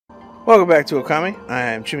Welcome back to Okami.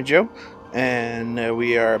 I'm Chimyjoe, and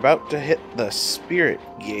we are about to hit the Spirit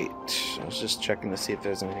Gate. I was just checking to see if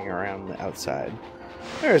there's anything around the outside.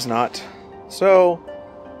 There is not. So,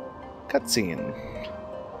 cutscene.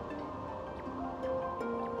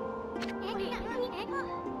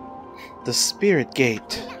 The Spirit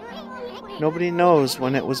Gate. Nobody knows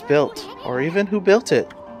when it was built, or even who built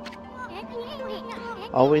it.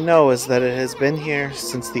 All we know is that it has been here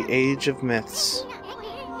since the Age of Myths.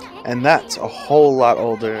 And that's a whole lot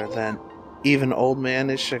older than even Old Man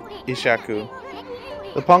Ishaku.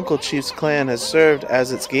 The Punkle Chief's clan has served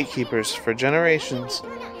as its gatekeepers for generations.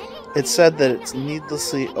 It's said that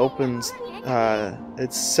needlessly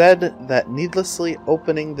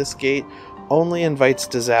opening this gate only invites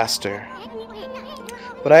disaster.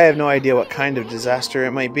 But I have no idea what kind of disaster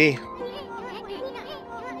it might be.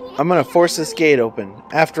 I'm gonna force this gate open.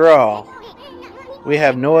 After all, we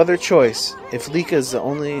have no other choice. If Lika's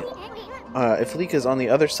on the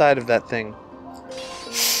other side of that thing.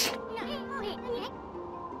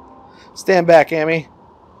 Stand back, Amy.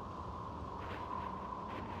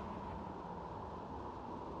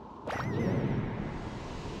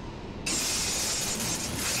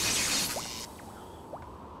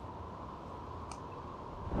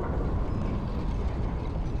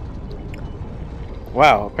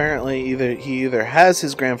 Wow, apparently he either has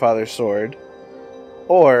his grandfather's sword,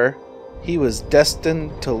 or he was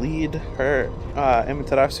destined to lead her,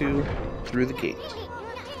 Amaterasu, through the gate.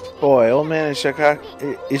 Boy, Old Man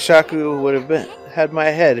Ishaku would have had my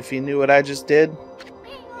head if he knew what I just did.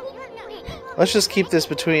 Let's just keep this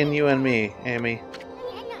between you and me, Amy.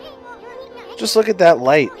 Just look at that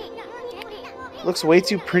light. Looks way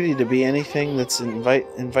too pretty to be anything that's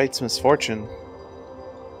invites misfortune.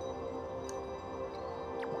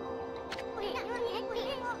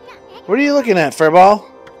 What are you looking at, Furball?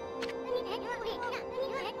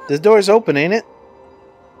 The door's open, ain't it?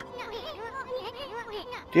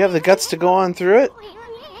 Do you have the guts to go on through it?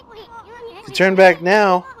 If you turn back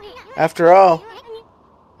now, after all,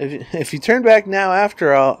 if you turn back now,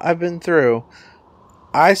 after all, I've been through.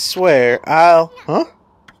 I swear, huh?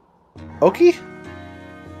 Oki?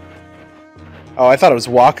 Oh, I thought it was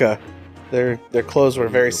Waka. Their clothes were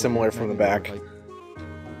very similar from the back.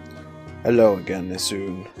 Hello again,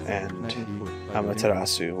 Nisun and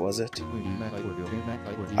Amaterasu, was it?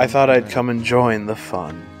 I thought I'd come and join the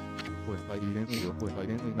fun.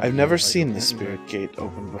 I've never seen the Spirit Gate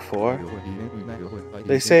open before.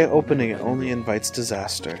 They say opening it only invites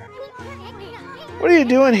disaster. What are you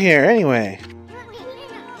doing here, anyway?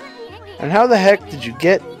 And how the heck did you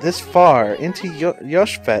get this far into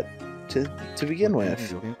Yoshpet to begin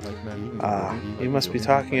with? You must be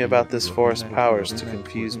talking about this forest powers to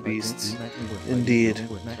confuse beasts. Indeed,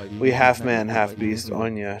 we half-man, half-beast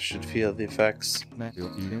Onya should feel the effects.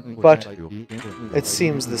 But it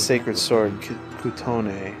seems the sacred sword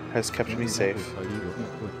Kutone has kept me safe.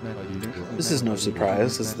 This is no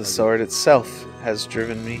surprise, as the sword itself has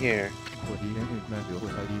driven me here.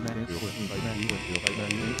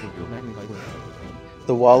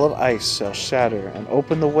 The wall of ice shall shatter and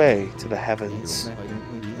open the way to the heavens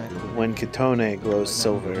when Kitone glows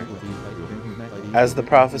silver. As the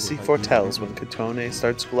prophecy foretells, when Kitone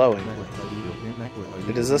starts glowing,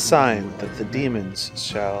 it is a sign that the demons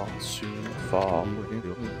shall soon fall.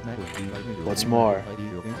 What's more,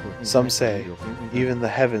 some say even the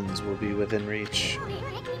heavens will be within reach.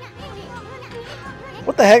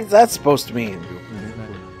 What the heck is that supposed to mean?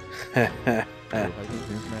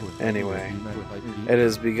 Anyway, it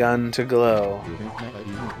has begun to glow.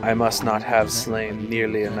 I must not have slain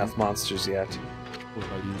nearly enough monsters yet.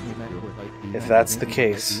 If that's the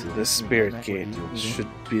case, this Spirit Gate should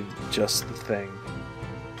be just the thing.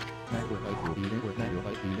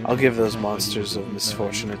 I'll give those monsters of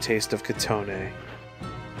misfortune a taste of Kitone.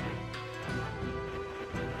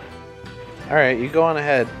 Alright, you go on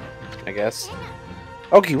ahead, I guess.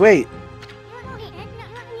 Okay, wait!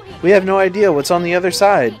 We have no idea what's on the other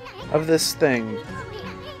side of this thing.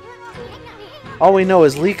 All we know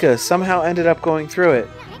is Lika somehow ended up going through it.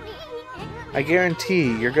 I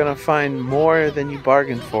guarantee you're gonna find more than you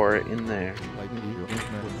bargained for in there.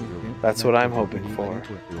 That's what I'm hoping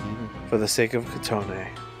for the sake of Kitone.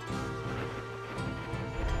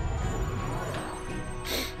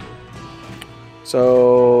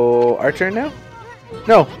 So, our turn now?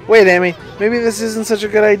 No, wait, Amy. Maybe this isn't such a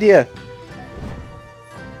good idea.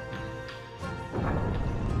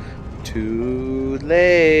 Too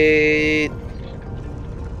late.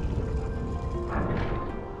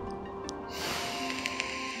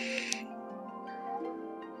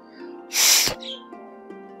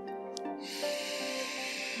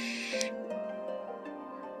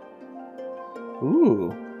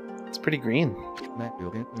 Ooh, it's pretty green.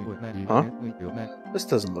 Huh? This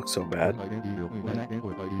doesn't look so bad.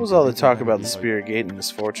 What was all the talk about the Spirit Gate and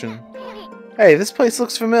misfortune? Hey, this place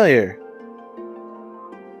looks familiar.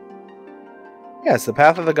 Yeah, it's the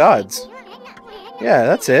Path of the Gods. Yeah,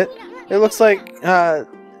 that's it. It looks like,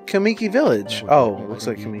 Kamiki Village. Oh, it looks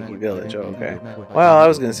like Kamiki Village. Oh, okay. Well, I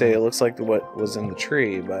was gonna say it looks like what was in the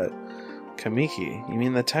tree, but Kamiki. You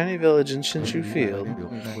mean the tiny village in Shinshu Field?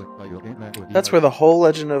 That's where the whole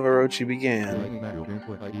legend of Orochi began.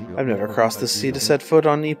 I've never crossed the sea to set foot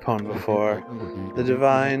on Nippon before. The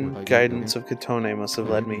divine guidance of Katone must have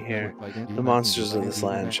led me here. The monsters of this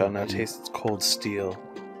land shall now taste its cold steel.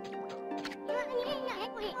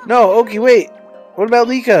 No, Oki, wait! What about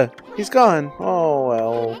Lika? He's gone. Oh,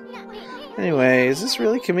 well. Anyway, is this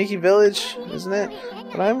really Kamiki Village? Isn't it?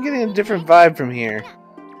 But I'm getting a different vibe from here.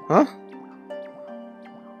 Huh?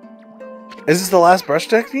 Is this the last brush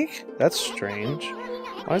technique? That's strange.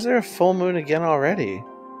 Why is there a full moon again already?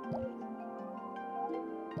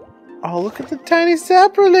 Oh, look at the tiny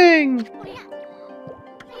sapling!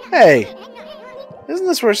 Hey! Isn't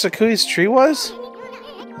this where Sakuya's tree was?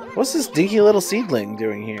 What's this dinky little seedling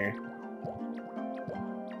doing here?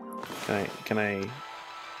 Can I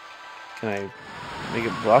make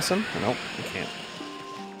it blossom? Nope, I can't.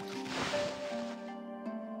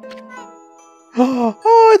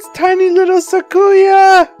 Oh, it's tiny little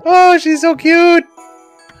Sakuya! Oh, she's so cute!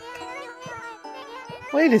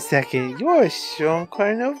 Wait a second, you're a strong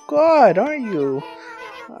kind of god, aren't you?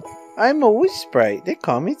 I'm a wish sprite. They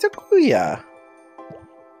call me Sakuya.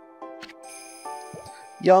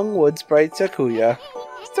 Young wood sprite Sakuya.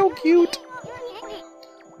 So cute.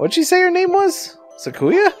 What'd she say her name was?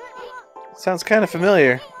 Sakuya? Sounds kind of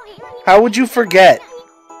familiar. How would you forget?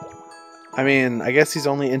 I mean, I guess he's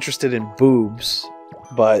only interested in boobs,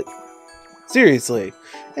 but seriously.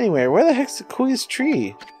 Anyway, where the heck's Sakuya's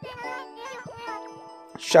tree?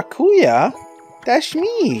 Shakuya? That's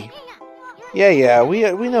me. Yeah,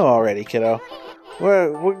 we know already, kiddo.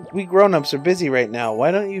 We grown-ups are busy right now. Why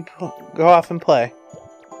don't you go off and play?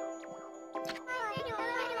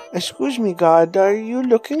 Excuse me, God, are you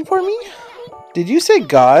looking for me? Did you say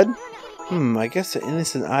God? I guess the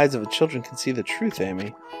innocent eyes of children can see the truth,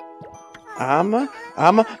 Amy. I'm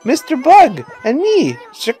Mr. Bug, and me,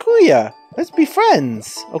 Shakuya. Let's be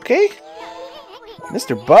friends, okay?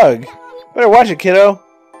 Mr. Bug? Better watch it, kiddo.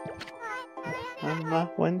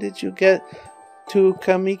 When did you get to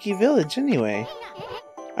Kamiki Village, anyway?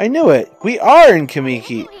 I knew it. We are in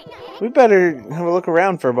Kamiki. We better have a look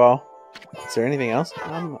around for a ball. Is there anything else?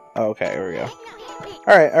 Oh, okay, here we go.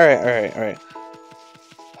 Alright.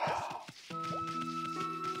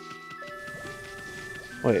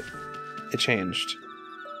 Wait, it changed.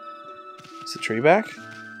 Is the tree back?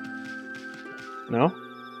 No?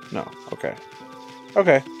 No, okay.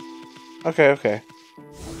 Okay.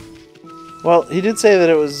 Well, he did say that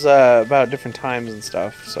it was about different times and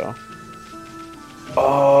stuff, so...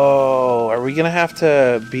 Oh, are we gonna have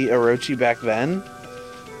to beat Orochi back then?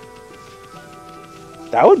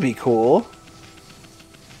 That would be cool.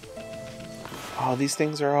 Oh, these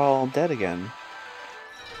things are all dead again.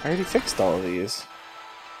 I already fixed all of these.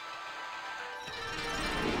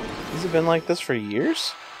 Has it been like this for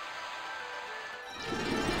years?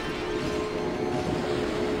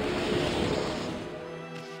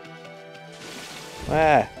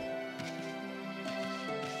 Ah.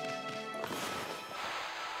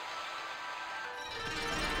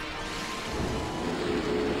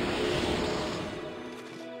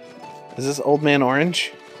 Is this Old Man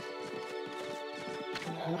Orange?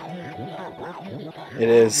 It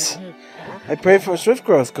is. I pray for swift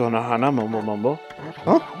growth, Konohana, mumble mumble.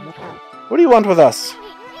 Huh? What do you want with us?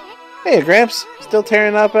 Hey, Gramps. Still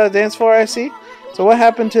tearing up a dance floor, I see. So what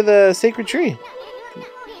happened to the sacred tree?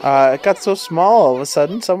 It got so small all of a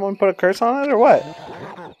sudden. Someone put a curse on it, or what?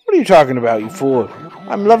 What are you talking about, you fool?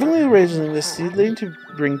 I'm lovingly raising this seedling to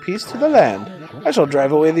bring peace to the land. I shall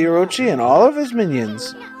drive away the Orochi and all of his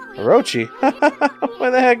minions. Orochi?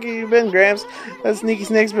 Where the heck have you been, Gramps? That sneaky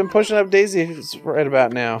snake's been pushing up daisies right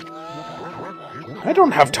about now. I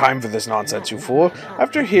don't have time for this nonsense, you fool.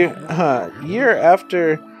 Year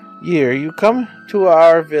after year, you come to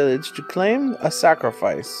our village to claim a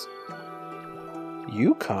sacrifice.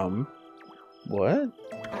 You come? What?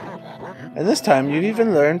 And this time you've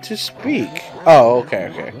even learned to speak. Oh,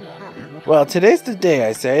 okay. Well, today's the day,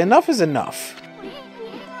 I say. Enough is enough.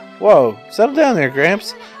 Whoa, settle down there,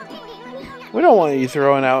 Gramps. We don't want you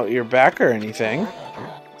throwing out your back or anything.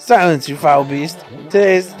 Silence, you foul beast.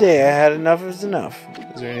 Today's the day. I had enough is enough.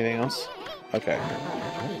 Is there anything else? Okay.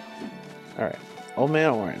 Alright. Old Man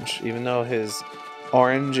Orange, even though his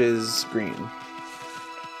orange is green.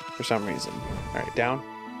 for some reason. Alright, down.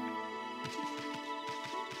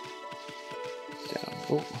 Down.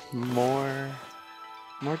 Oh,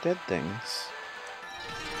 more dead things.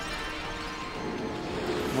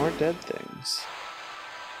 More dead things.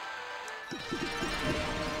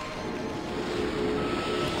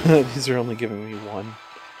 These are only giving me one.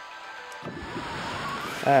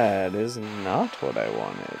 That is not what I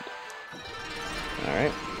wanted.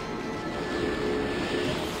 Alright.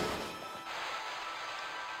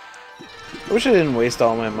 I wish I didn't waste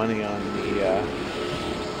all my money on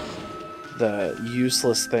the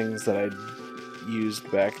useless things that I used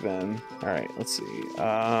back then. Alright, let's see.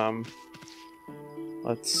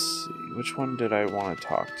 Let's see. Which one did I want to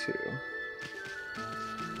talk to?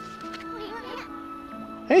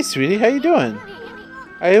 Hey, sweetie, how you doing?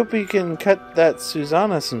 I hope you can cut that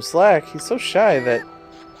Susanna some slack. He's so shy that...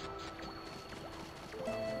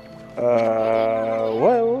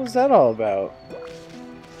 What was that all about?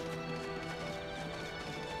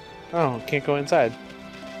 Oh, can't go inside.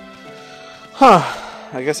 Huh.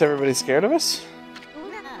 I guess everybody's scared of us?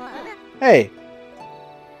 Hey!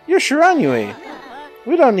 You're Shiranui!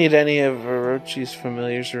 We don't need any of Orochi's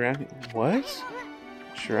familiars around. What?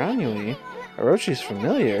 Shiranui? Orochi's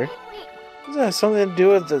familiar? Does that have something to do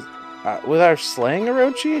with with our slaying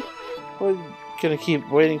Orochi? We're gonna keep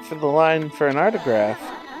waiting for the line for an autograph.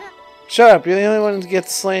 Shut up! You're the only one who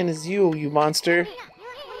gets slain is you monster.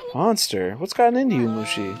 Monster? What's gotten into you,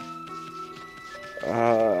 Mushi?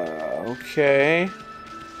 Okay.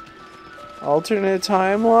 Alternate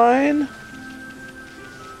timeline?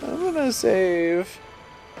 I'm gonna save.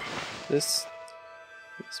 This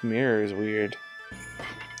mirror is weird.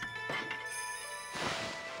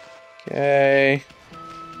 Okay.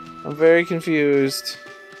 I'm very confused.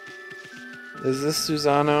 Is this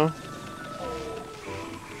Susanoo?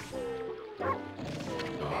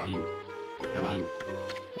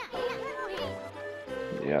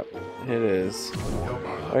 Yep, it is.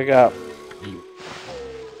 Wake up.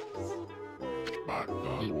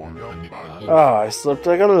 Oh, I slept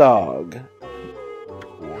like a log.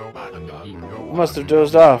 I must have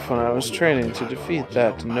dozed off when I was training to defeat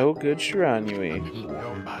that no-good Shiranui.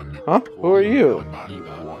 Huh? Who are you?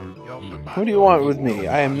 What do you want with me?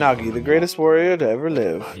 I am Nagi, the greatest warrior to ever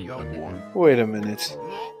live. Wait a minute.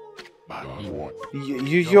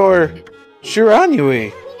 You're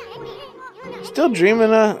Shiranui! Still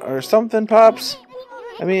dreaming or something, Pops?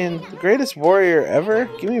 I mean, the greatest warrior ever?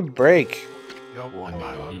 Give me a break.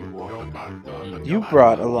 You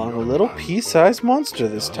brought along a little pea-sized monster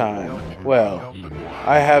this time. Well,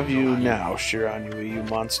 I have you now, Shiranui, you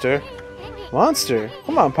monster. Monster?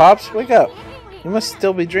 Come on, Pops, wake up. You must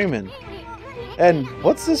still be dreaming. And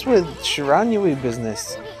what's this with Shiranui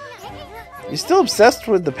business? You still obsessed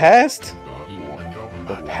with the past?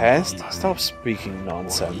 The past? Stop speaking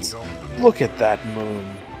nonsense. Look at that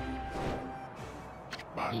moon.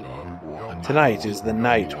 Tonight is the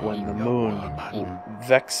night when the moon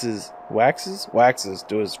waxes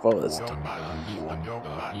to its fullest.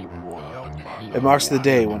 It marks the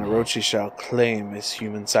day when Orochi shall claim his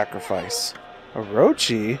human sacrifice.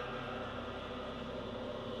 Orochi?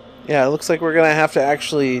 Yeah, it looks like we're gonna have to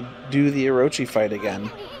actually do the Orochi fight again.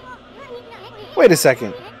 Wait a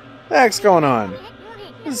second. What the heck's going on?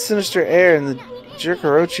 This sinister air and the jerk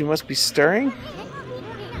Orochi must be stirring?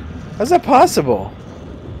 How's that possible?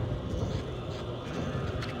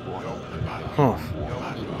 Huh.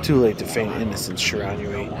 Too late to feign innocence,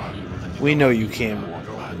 Shiranui. We know you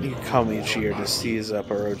come each year to seize up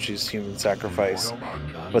Orochi's human sacrifice.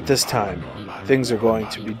 But this time, things are going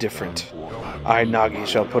to be different. I, Nagi,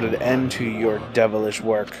 shall put an end to your devilish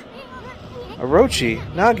work. Orochi?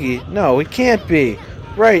 Nagi? No, it can't be.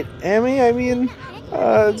 Right, Ami? I mean,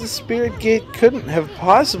 the Spirit Gate couldn't have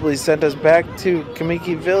possibly sent us back to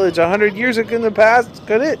Kamiki Village 100 years ago in the past,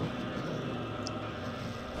 could it?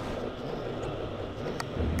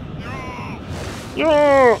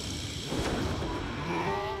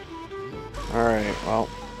 Alright, well,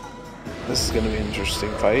 this is going to be an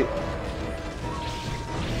interesting fight.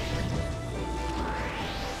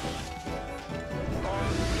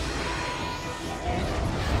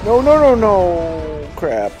 No, no, no, no!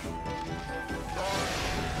 Crap.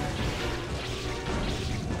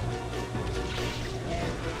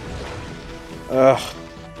 Ugh.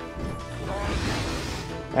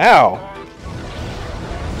 Ow!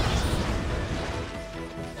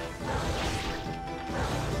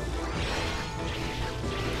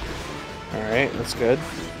 Alright, that's good.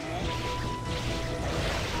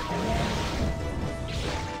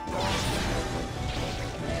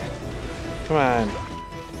 Come on.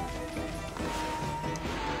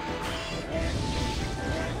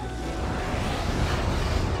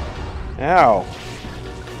 Ow.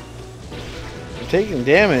 I'm taking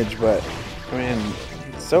damage, but I mean,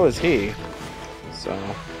 so is he. So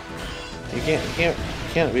you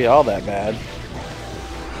can't be all that bad.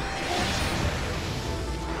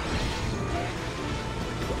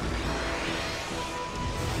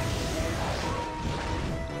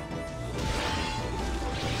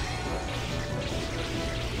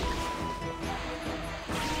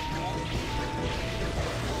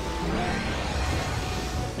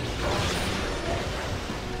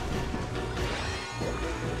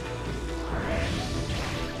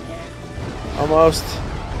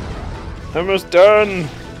 Almost done.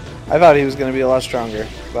 I thought he was going to be a lot stronger,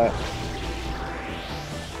 but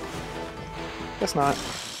guess not.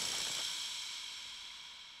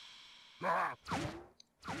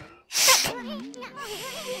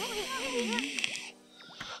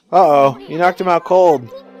 Uh-oh, you knocked him out cold.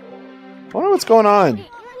 I wonder what's going on.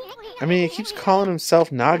 I mean, he keeps calling himself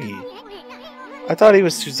Nagi. I thought he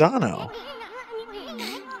was Susano.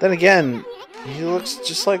 Then again, he looks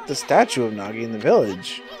just like the statue of Nagi in the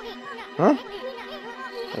village. Huh?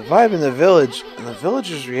 The vibe in the village and the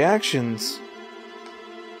villagers' reactions.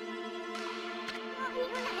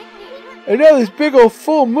 And now this big old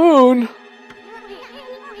full moon.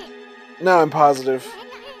 Now I'm positive.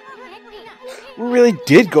 We really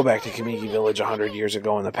did go back to Kamiki Village 100 years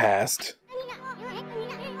ago in the past.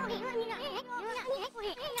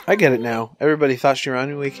 I get it now. Everybody thought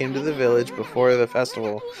Shiranui came to the village before the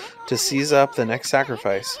festival to seize up the next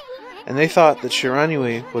sacrifice. And they thought that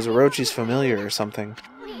Shiranui was Orochi's familiar or something.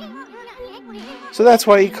 So that's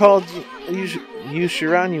why he called you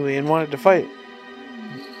Shiranui and wanted to fight.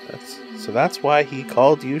 So that's why he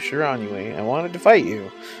called you Shiranui and wanted to fight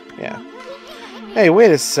you. Yeah. Hey, wait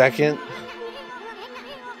a second.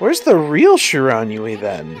 Where's the real Shiranui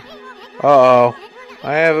then? Uh-oh.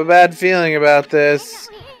 I have a bad feeling about this.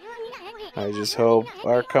 I just hope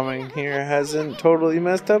our coming here hasn't totally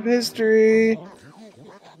messed up history.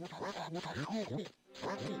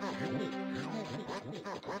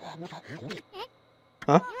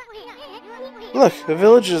 Huh? Look, the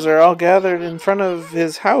villagers are all gathered in front of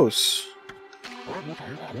his house.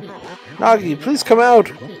 Nagi, please come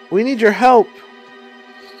out. We need your help.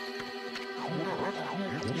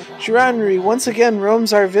 Shiranui once again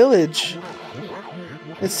roams our village.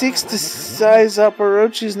 It seeks to size up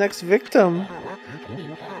Orochi's next victim.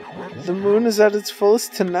 The moon is at its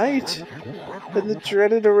fullest tonight. And the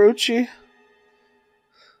dreaded Orochi...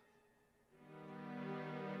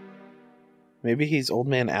 Maybe he's Old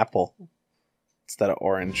Man Apple instead of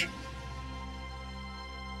Orange.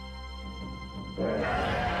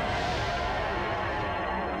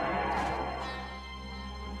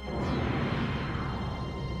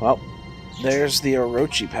 Well, there's the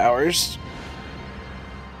Orochi powers.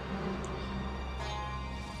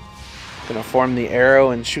 Gonna form the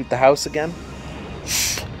arrow and shoot the house again.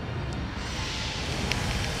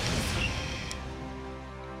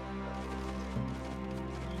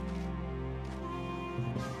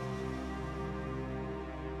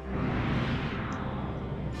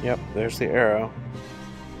 Yep, there's the arrow.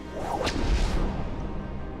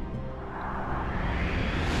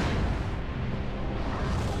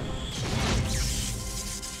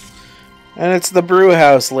 And it's the brew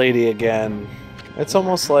house lady again. It's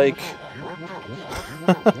almost like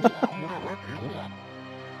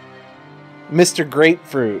Mr.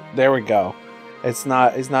 Grapefruit. There we go. It's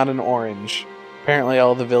not an orange. Apparently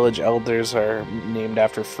all the village elders are named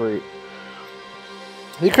after fruit.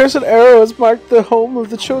 The accursed arrow has marked the home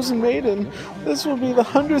of the chosen maiden. This will be the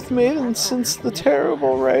 100th maiden since the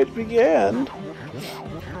terrible rite began.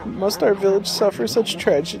 Must our village suffer such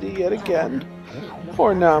tragedy yet again?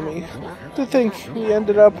 Poor Nami. To think we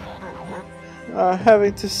ended up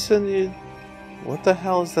having to send you... What the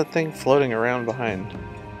hell is that thing floating around behind?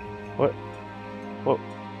 What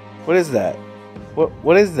is that?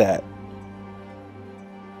 What is that?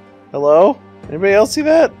 Hello? Anybody else see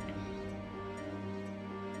that?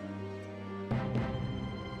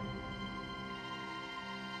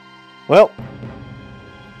 Well,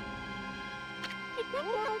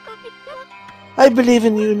 I believe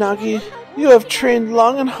in you, Nagi. You have trained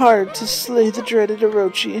long and hard to slay the dreaded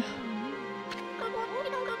Orochi.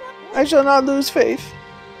 I shall not lose faith.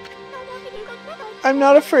 I'm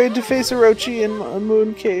not afraid to face Orochi in a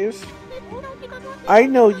moon cave. I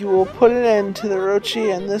know you will put an end to the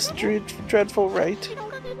Orochi and this dreadful rite.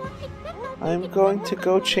 I'm going to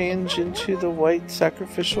go change into the white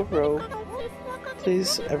sacrificial robe.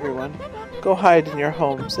 Please, everyone, go hide in your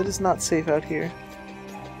homes. It is not safe out here.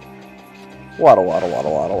 Waddle, waddle,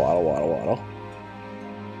 waddle, waddle, waddle, waddle, waddle.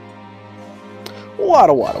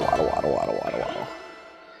 Waddle, waddle, waddle, waddle, waddle, waddle, waddle.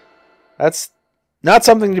 That's not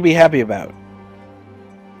something to be happy about.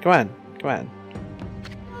 Come on, come on.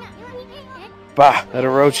 Bah, that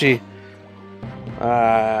Orochi.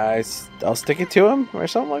 I'll stick it to him or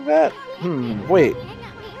something like that. Wait.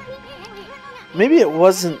 Maybe it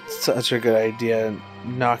wasn't such a good idea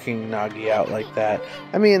knocking Nagi out like that.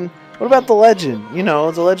 I mean, what about the legend? You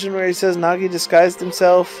know, the legend where he says Nagi disguised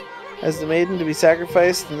himself as the maiden to be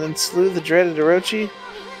sacrificed and then slew the dreaded Orochi?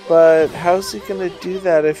 But how's he gonna do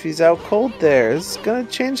that if he's out cold there? It's gonna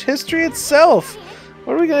change history itself!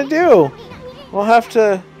 What are we gonna do? We'll have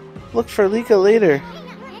to look for Lika later.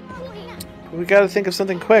 We gotta think of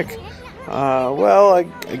something quick. Well, I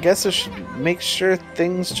guess I should make sure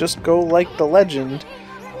things just go like the legend.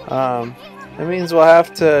 That means we'll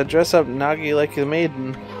have to dress up Nagi like a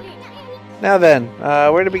maiden. Now then,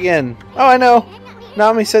 where to begin? Oh, I know!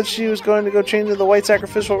 Nami said she was going to go change into the white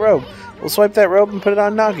sacrificial robe. We'll swipe that robe and put it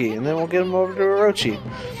on Nagi, and then we'll get him over to Orochi.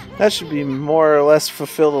 That should be more or less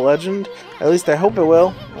fulfill the legend. At least I hope it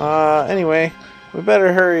will. Anyway, we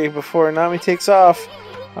better hurry before Nami takes off.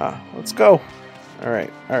 Let's go.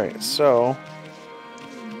 Alright, so...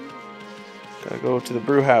 gotta go to the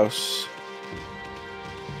brew house.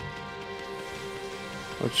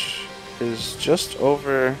 Which is just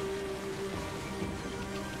over...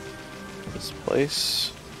 this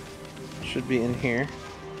place. Should be in here.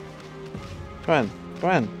 Come on, come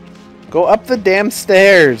on. Go up the damn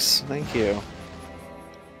stairs! Thank you.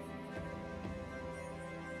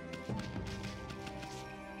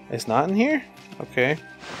 It's not in here? Okay.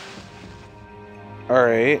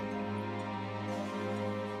 Alright.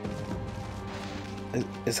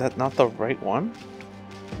 Is that not the right one?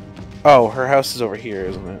 Oh, her house is over here,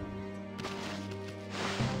 isn't it?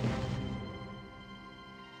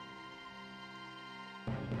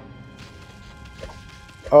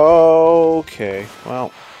 Okay,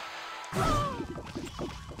 well.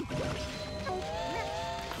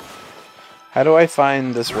 How do I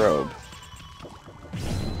find this robe?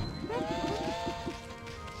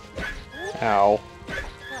 Ow.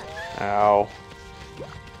 Ow.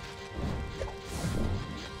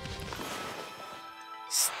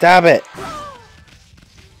 Stop it!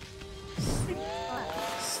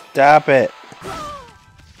 Stop it!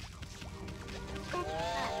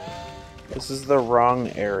 This is the wrong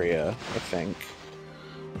area, I think.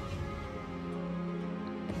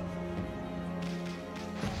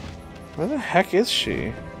 Where the heck is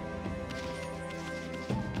she?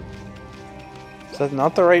 Is that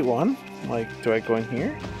not the right one? Like, do I go in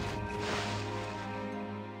here?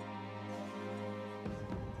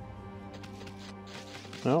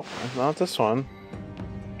 No, it's not this one.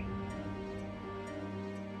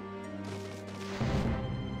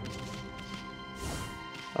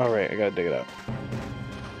 Alright, I gotta dig it up.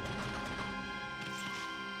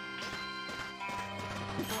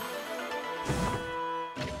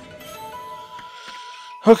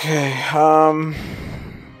 Okay, a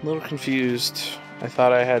little confused. I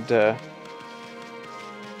thought I had to...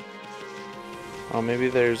 oh, maybe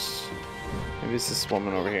it's this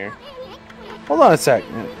woman over here. Hold on a sec.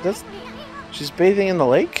 She's bathing in the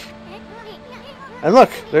lake? And look,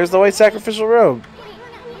 there's the white sacrificial robe.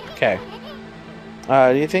 Okay.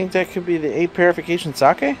 Do you think that could be the 8 purification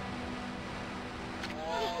sake?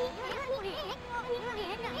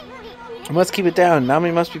 Let's keep it down.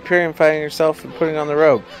 Nami must be purifying herself and putting on the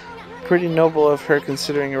robe. Pretty noble of her,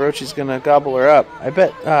 considering Orochi's gonna gobble her up. I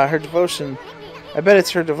bet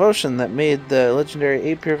it's her devotion that made the legendary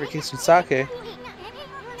 8 purification sake.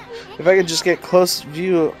 If I could just get close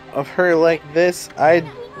view of her like this, I'd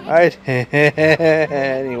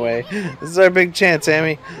anyway, this is our big chance,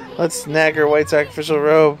 Amy. Let's snag her white sacrificial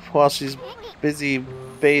robe while she's busy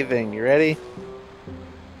bathing. You ready?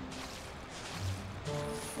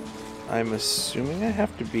 I'm assuming I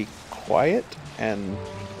have to be quiet and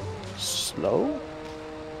slow?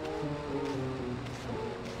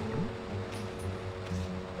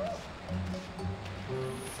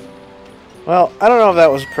 Well, I don't know if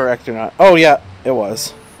that was correct or not. Oh yeah, it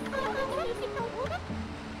was.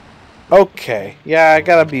 Okay, yeah, I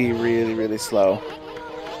gotta be really, really slow.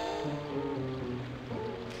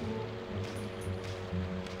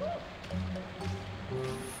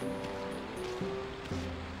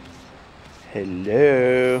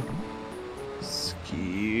 Hello.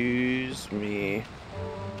 Excuse me.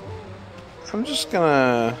 I'm just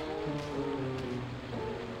gonna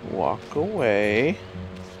walk away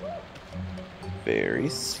very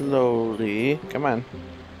slowly. Come on.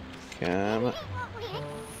 Come on.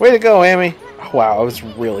 Way to go, Amy! Wow, I was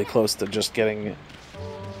really close to just getting it.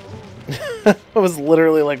 I was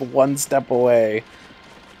literally like one step away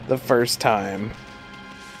the first time.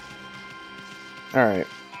 Alright.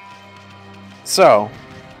 So,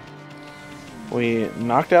 we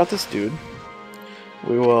knocked out this dude.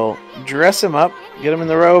 We will dress him up, get him in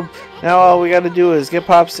the robe. Now all we gotta do is get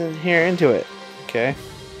Pops in here into it. Okay?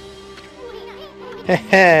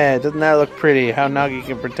 Heh, doesn't that look pretty? How Nagi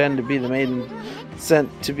can pretend to be the maiden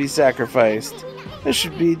sent to be sacrificed. This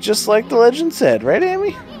should be just like the legend said, right,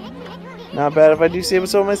 Amy? Not bad if I do say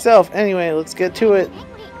so myself. Anyway, let's get to it.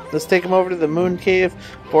 Let's take him over to the moon cave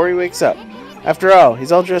before he wakes up. After all,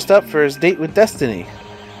 he's all dressed up for his date with Destiny.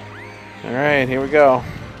 Alright, here we go.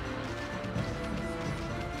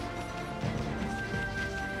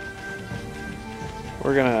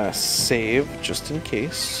 We're gonna save just in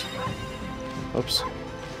case. Oops.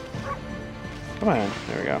 Come on,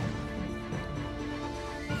 there we go.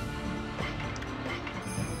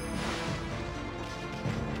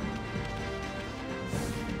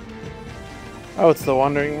 Oh, it's the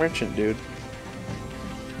wandering merchant, dude.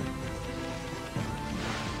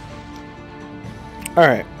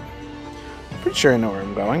 Alright. Pretty sure I know where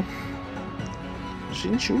I'm going.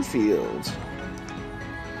 Chimyjoe Field.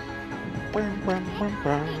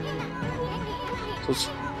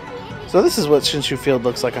 So this is what Chimyjoe Field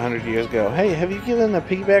looks like 100 years ago. Hey, have you given a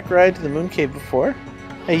piggyback ride to the moon cave before?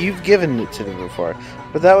 Hey, you've given it to me before.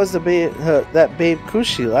 But that was the that babe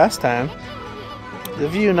Kushi last time. The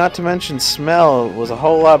view, not to mention smell, was a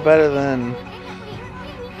whole lot better than...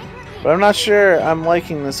 But I'm not sure I'm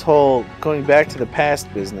liking this whole going back to the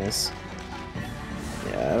past business.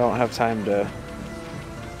 Yeah, I don't have time to...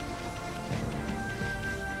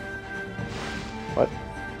 What?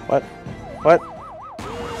 What? What?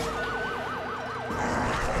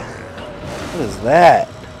 What is that?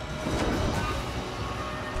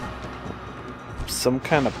 Some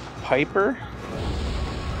kind of piper?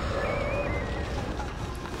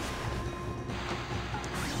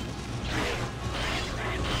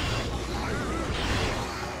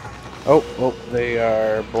 Oh, they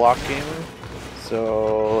are blocking.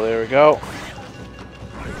 So there we go.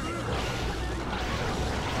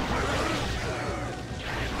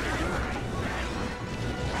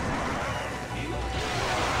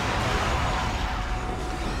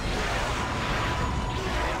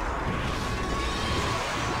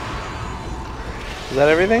 Is that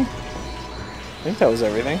everything? I think that was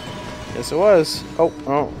everything. Yes, it was.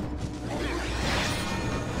 Oh.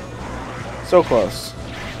 So close.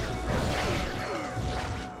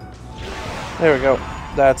 There we go.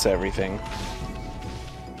 That's everything.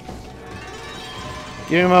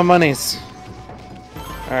 Give me my monies.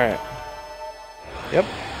 Alright. Yep.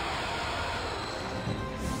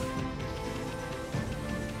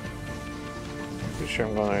 Pretty sure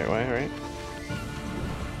I'm going the right way, right?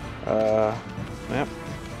 Yep.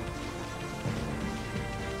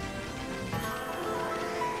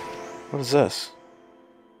 What is this?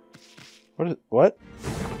 What?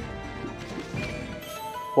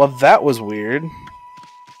 Well, that was weird.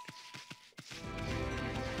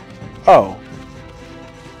 Oh.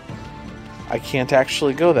 I can't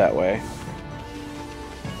actually go that way.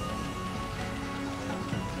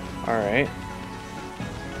 Alright.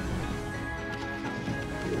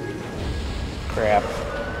 Crap.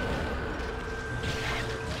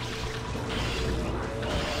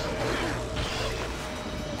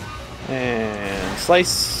 And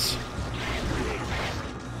slice.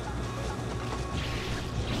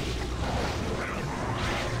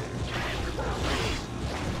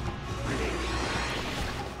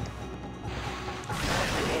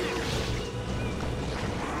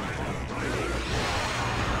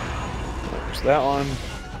 There's that one.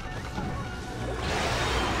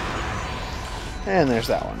 And there's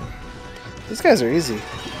that one. These guys are easy.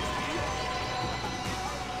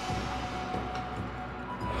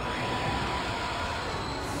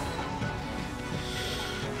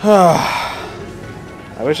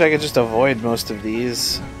 I wish I could just avoid most of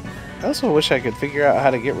these. I also wish I could figure out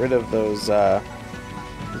how to get rid of those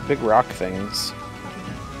big rock things.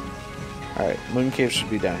 Alright, Moon Cave should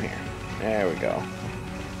be down here. There we go.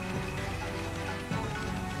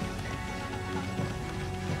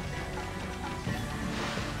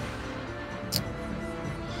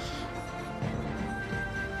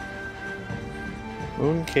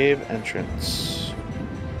 Moon Cave entrance.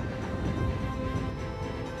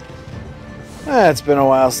 It's been a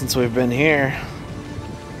while since we've been here.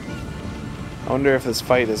 I wonder if this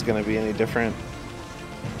fight is going to be any different.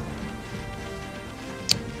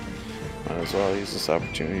 Might as well use this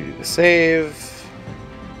opportunity to save.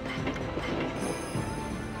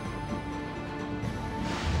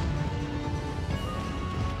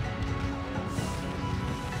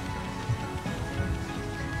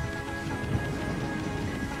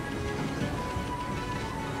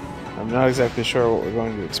 I'm not exactly sure what we're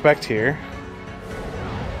going to expect here.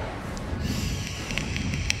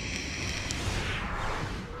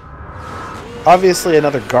 obviously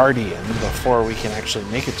another guardian before we can actually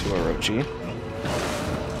make it to Orochi.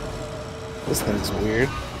 This thing's weird.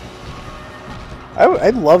 I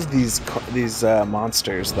love these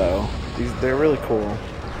monsters though. They're really cool.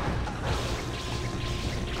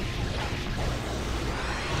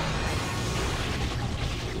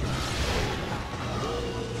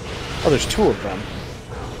 Oh, there's two of them.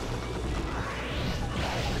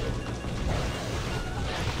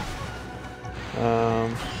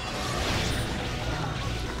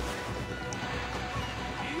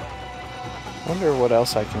 Wonder what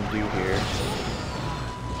else I can do here.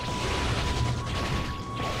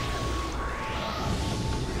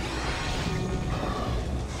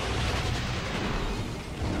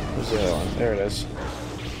 Where's the other one? There it is.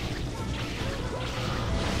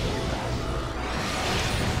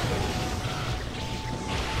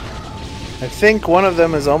 I think one of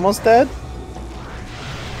them is almost dead.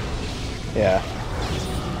 Yeah.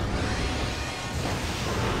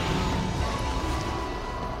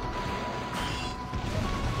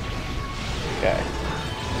 Okay.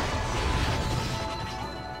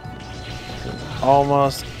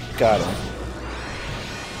 Almost got him.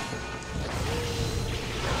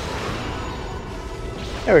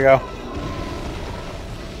 There we go.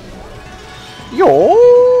 Yo!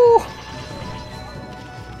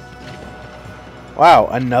 Wow,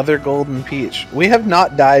 another golden peach. We have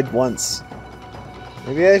not died once.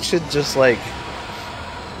 Maybe I should just, like,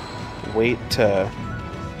 wait to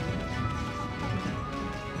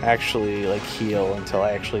actually, like, heal until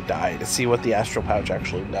I actually die to see what the astral pouch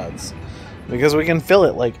actually does. Because we can fill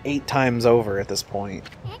it, like, 8 times over at this point.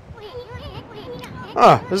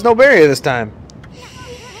 Ah, there's no barrier this time.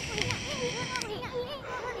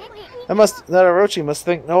 That Orochi must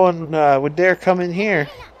think no one would dare come in here.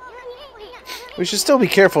 We should still be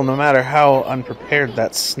careful no matter how unprepared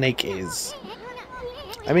that snake is.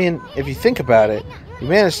 I mean, if you think about it, you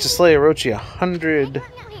managed to slay Orochi 100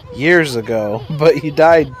 years ago, but you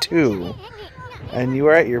died too. And you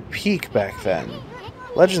were at your peak back then.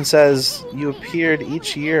 Legend says you appeared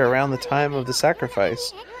each year around the time of the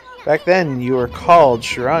sacrifice. Back then, you were called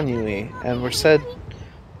Shiranyui and were said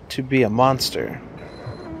to be a monster.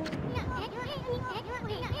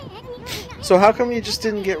 So how come you just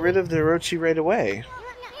didn't get rid of the Orochi right away?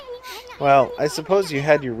 Well, I suppose you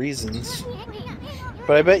had your reasons.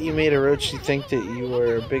 But I bet you made Orochi think that you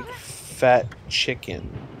were a big fat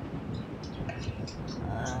chicken.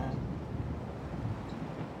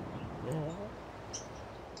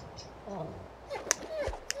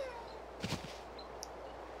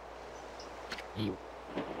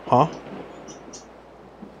 Huh?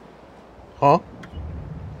 Huh?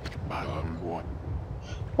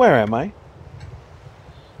 Where am I?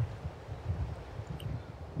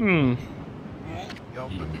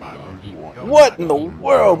 What in the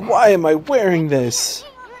world? Why am I wearing this?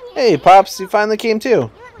 Hey, Pops, you finally came too.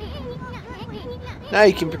 Now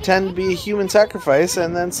you can pretend to be a human sacrifice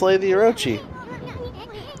and then slay the Orochi.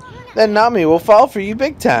 Then Nami will fall for you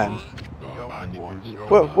big time.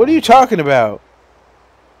 What are you talking about?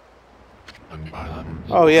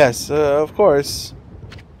 Oh yes, of course.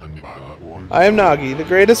 I am Nagi, the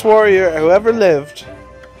greatest warrior who ever lived.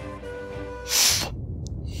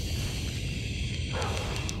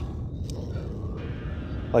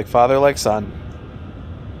 Like father, like son.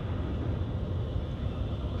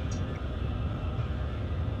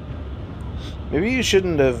 Maybe you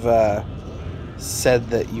shouldn't have said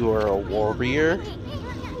that you are a warrior.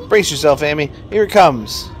 Brace yourself, Amy. Here it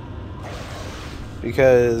comes.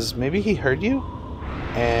 Because maybe he heard you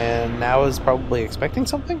and now is probably expecting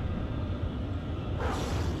something?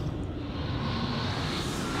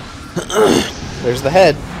 There's the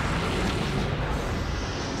head.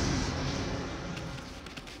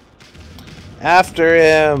 After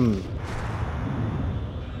him.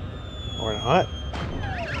 Or not.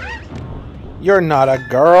 You're not a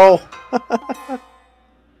girl.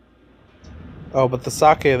 Oh, but the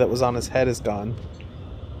sake that was on his head is gone.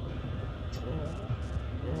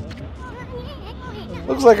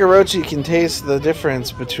 Looks like Orochi can taste the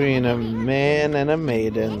difference between a man and a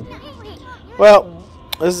maiden. Well,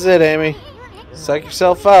 this is it, Amy. Psych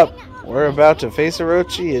yourself up. We're about to face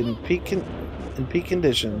Orochi in peak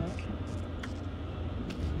condition.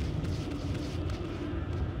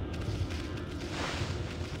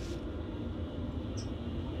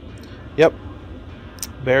 Yep.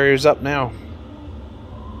 Barrier's up now.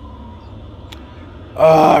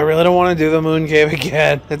 Oh, I really don't want to do the moon cave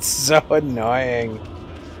again. It's so annoying.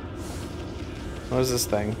 What is this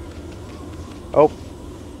thing? Oh,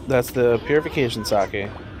 that's the purification sake.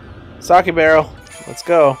 Sake barrel. Let's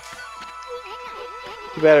go.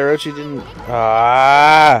 Too bad Orochi didn't...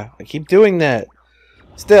 Ah! I keep doing that.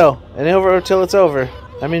 Still, it ain't over till it's over.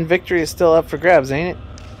 I mean, victory is still up for grabs, ain't it?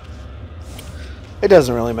 It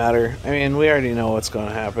doesn't really matter. I mean, we already know what's going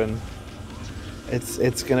to happen.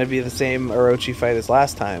 It's going to be the same Orochi fight as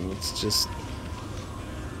last time. It's just...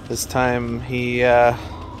 This time, he, Yeah,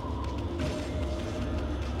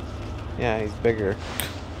 he's bigger.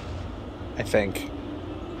 I think.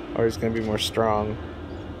 Or he's going to be more strong.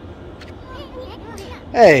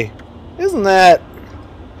 Hey! Isn't that...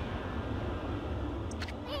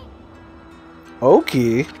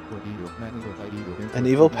 Oki? An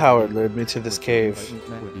evil power lured me to this cave.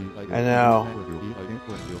 And now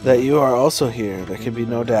that you are also here, there can be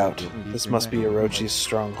no doubt. This must be Orochi's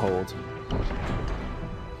stronghold.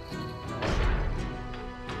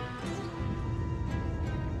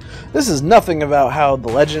 This is nothing about how the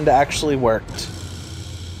legend actually worked.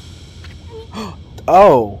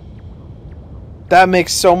 Oh! That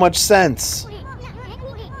makes so much sense!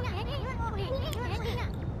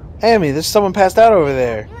 Amy, there's someone passed out over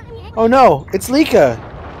there. Oh no, it's Lika!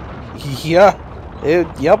 Yeah,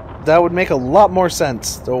 yep, that would make a lot more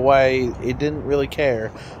sense to why it didn't really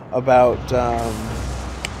care about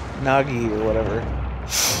Nagi or whatever.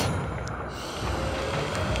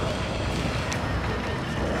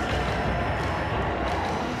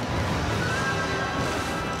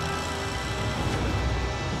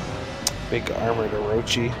 Big armored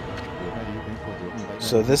Orochi.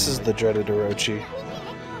 So this is the dreaded Orochi.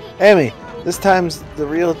 Amy, this time's the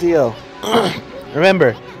real deal.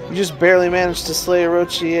 Remember, you just barely managed to slay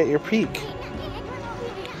Orochi at your peak.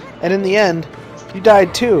 And in the end, you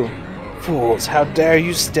died too. Fools, how dare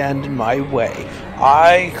you stand in my way?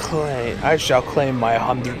 I shall claim my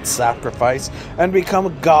 100th sacrifice and become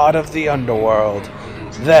a god of the underworld.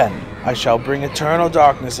 Then I shall bring eternal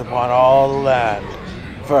darkness upon all the land.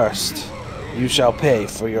 First, you shall pay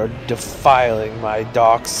for your defiling my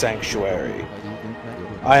dark sanctuary.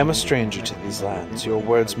 I am a stranger to these lands. Your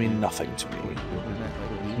words mean nothing to me.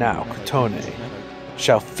 Now, Kotone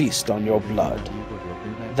shall feast on your blood.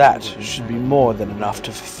 That should be more than enough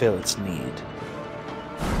to fulfill its need.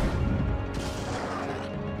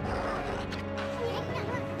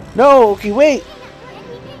 No, Oki, wait!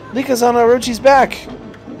 Lika's on Orochi's back!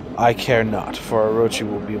 I care not, for Orochi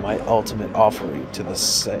will be my ultimate offering to the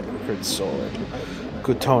sacred sword.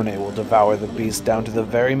 Kotone will devour the beast down to the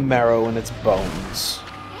very marrow in its bones.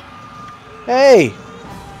 Hey!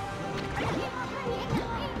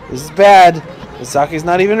 This is bad. Misaki's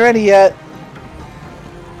not even ready yet.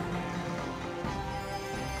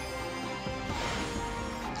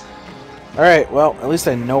 Alright, well, at least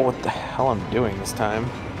I know what the hell I'm doing this time.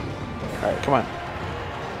 Alright, come on.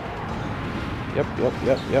 Yep.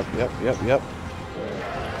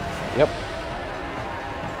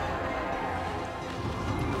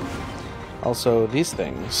 Also, these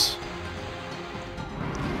things.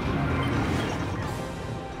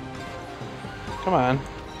 Come on.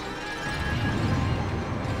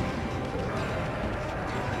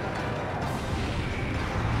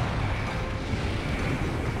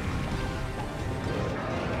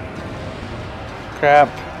 Crap.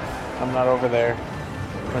 I'm not over there.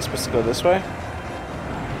 Am I supposed to go this way?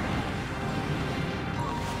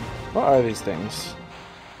 What are these things?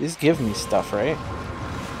 These give me stuff, right?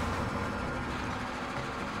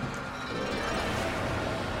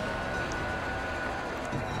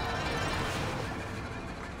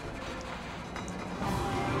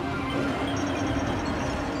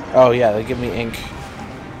 Oh yeah, they give me ink.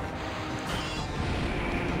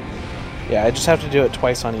 Yeah, I just have to do it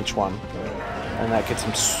twice on each one. And that gets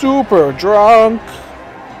him super drunk!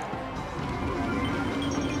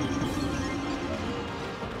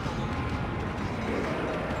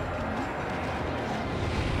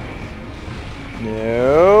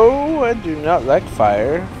 No, I do not like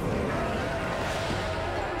fire.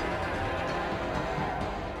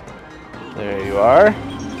 There you are.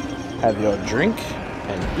 Have your drink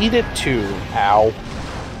and eat it too. Ow.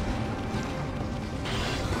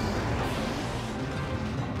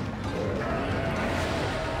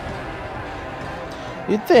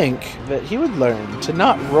 You'd think that he would learn to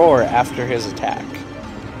not roar after his attack.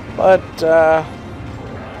 But,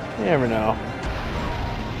 you never know.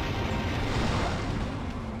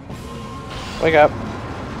 Wake up.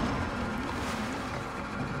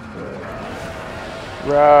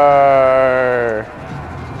 Roar.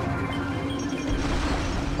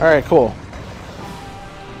 Alright, cool.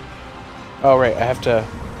 Oh, right, I have to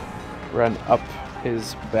run up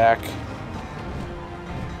his back.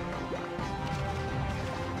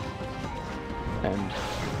 And,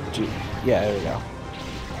 yeah, there we go.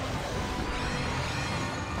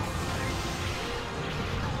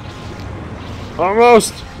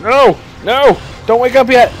 Almost! No! No! Don't wake up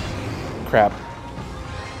yet! Crap.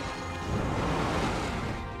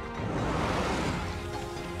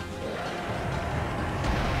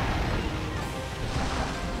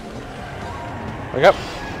 Wake up!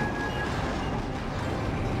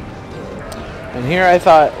 And here I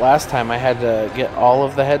thought last time I had to get all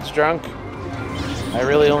of the heads drunk. I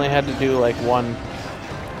really only had to do like one.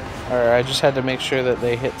 Or I just had to make sure that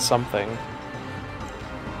they hit something.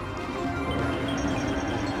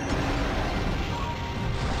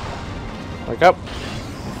 Wake up.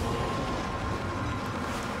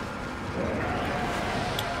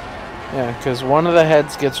 Yeah, because one of the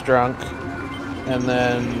heads gets drunk, and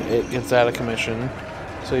then it gets out of commission.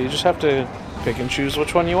 So you just have to pick and choose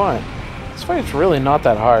which one you want. This fight's really not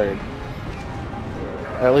that hard.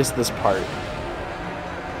 At least this part.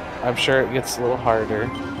 I'm sure it gets a little harder,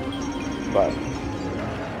 but...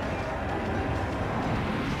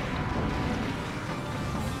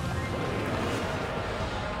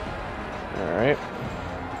 Alright.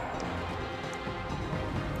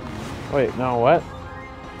 Wait, no, what?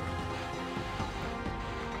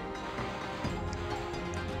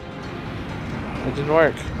 It didn't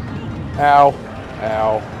work. Ow.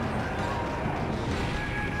 Ow.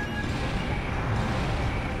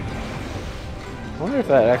 I wonder if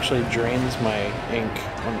that actually drains my ink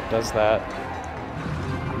when it does that.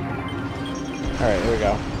 Alright, here we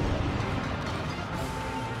go.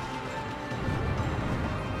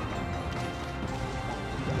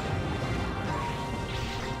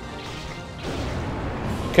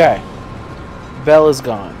 Okay. Bell is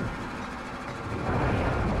gone.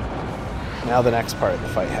 Now the next part of the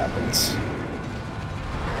fight happens.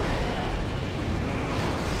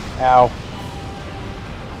 Ow.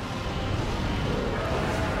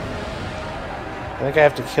 I think I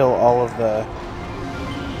have to kill all of the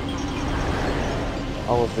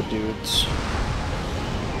dudes.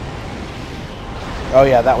 Oh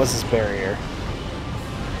yeah, that was his barrier.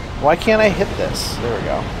 Why can't I hit this? There we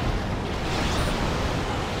go.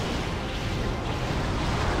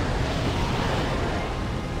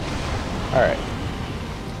 Alright.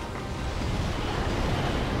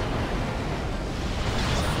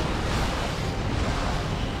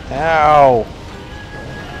 Ow!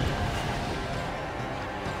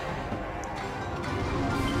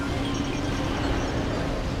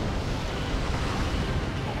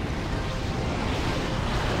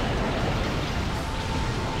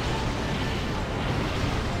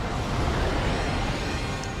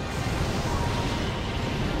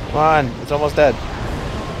 Come on, it's almost dead.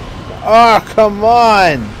 Oh, come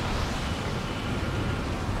on!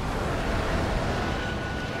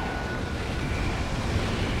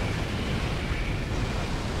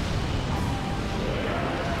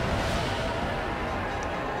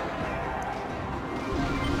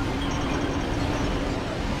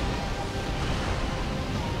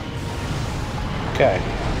 Okay.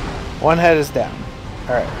 One head is down.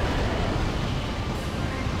 Alright.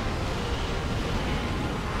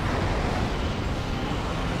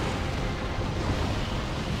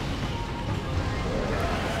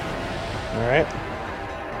 Alright.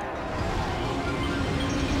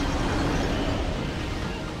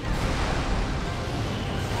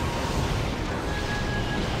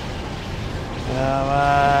 Come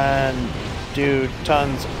on. Do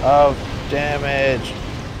tons of damage.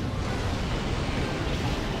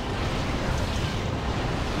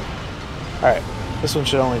 Alright. This one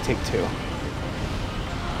should only take 2.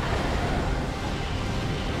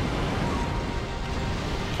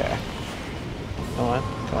 Okay. Come on.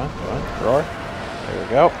 Come on, come on, roar. There we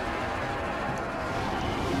go.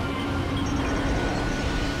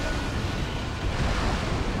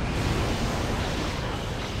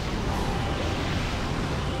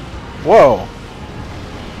 Whoa!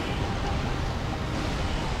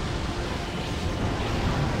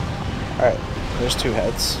 Alright, there's 2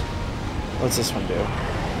 heads. What's this one do?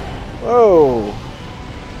 Whoa!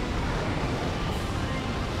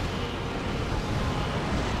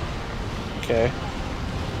 Okay.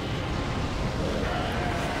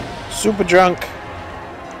 Super drunk.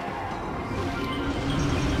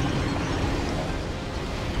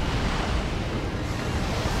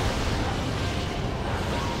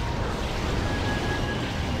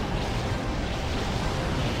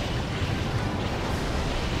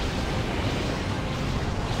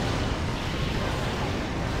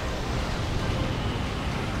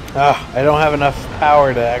 Ah, I don't have enough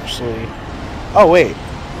power to actually... Oh, wait.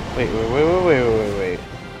 Wait.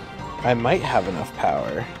 I might have enough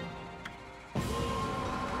power.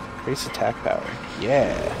 Increase attack power.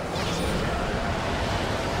 Yeah.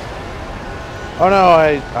 Oh no,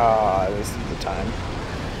 I wasted the time.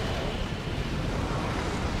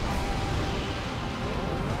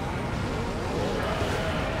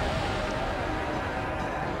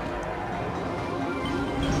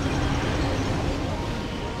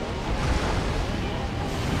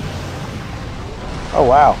 Oh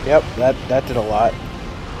wow, yep, that did a lot.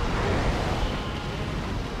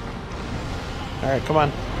 Alright, come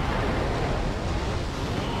on.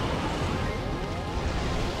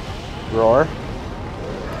 Roar.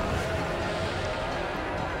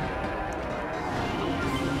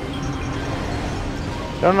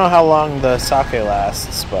 Don't know how long the sake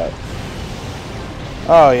lasts, but...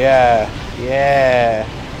 Oh yeah, yeah.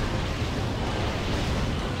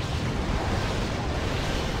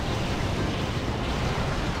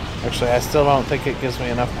 Actually, I still don't think it gives me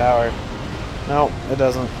enough power. No, it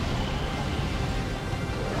doesn't.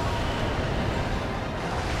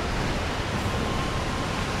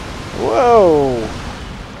 Whoa!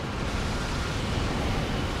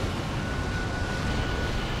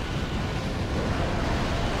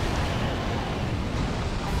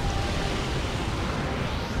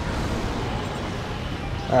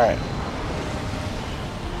 Alright.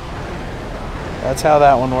 That's how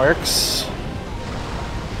that one works.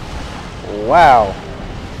 Wow.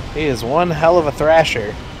 He is one hell of a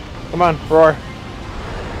thrasher. Come on, roar.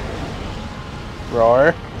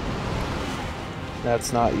 Roar.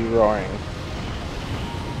 That's not you roaring.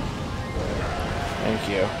 Thank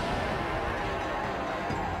you.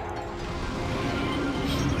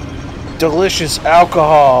 Delicious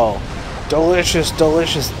alcohol! Delicious,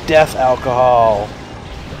 delicious death alcohol!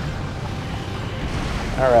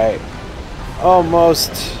 Alright.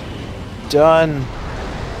 Almost done.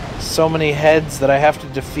 So many heads that I have to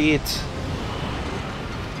defeat.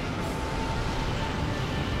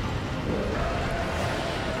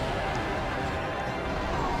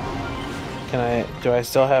 Do I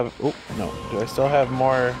still have... Oh, no. Do I still have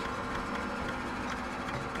more...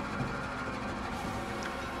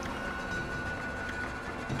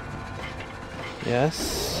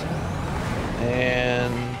 Yes.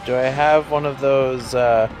 And do I have one of those,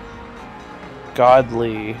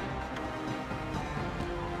 godly...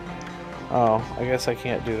 Oh, I guess I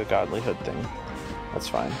can't do the godly hood thing. That's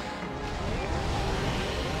fine.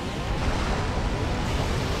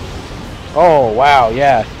 Oh, wow,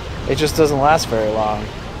 yeah. It just doesn't last very long.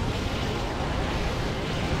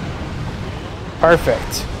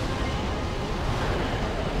 Perfect.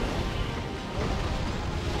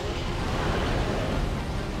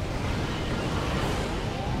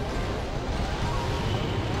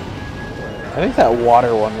 I think that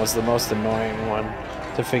water one was the most annoying one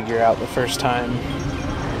to figure out the first time.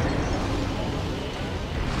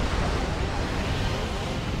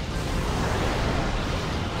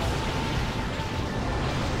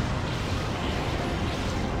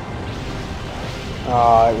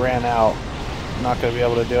 Oh, it ran out. I'm not going to be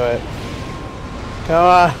able to do it. Come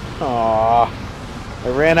on. Aw.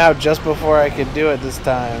 It ran out just before I could do it this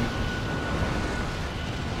time.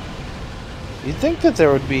 You'd think that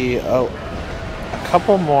there would be a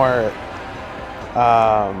couple more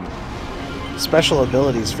special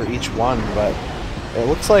abilities for each one, but it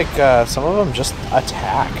looks like some of them just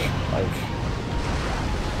attack. Like,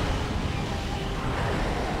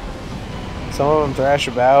 some of them thrash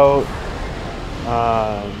about.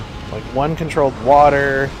 Like one controlled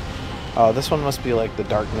water. Oh, this one must be like the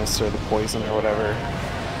darkness or the poison or whatever.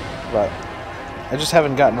 But I just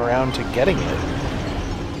haven't gotten around to getting it.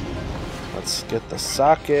 Let's get the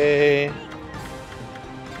sake.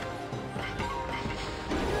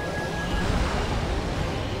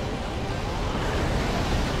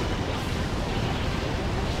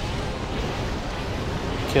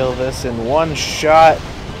 Kill this in one shot.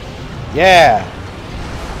 Yeah!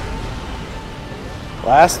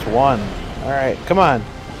 Last one. Alright, come on.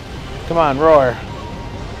 Come on, roar.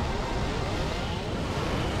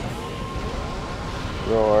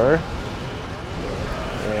 Roar.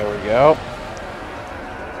 There we go.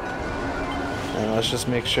 And let's just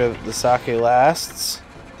make sure that the sake lasts.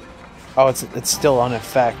 Oh, it's still on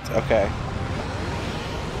effect. Okay.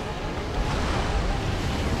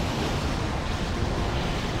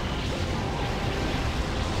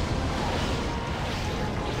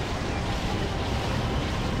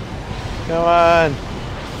 Come on.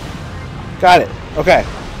 Got it. Okay.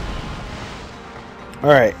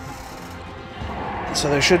 Alright. So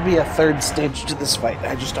there should be a third stage to this fight.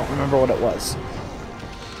 I just don't remember what it was.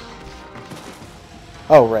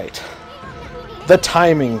 Oh, right. The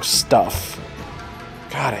timing stuff.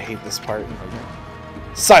 God, I hate this part.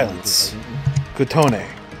 Silence. Kutone.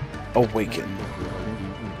 Awaken.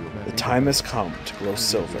 The time has come to glow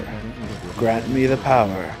silver. Grant me the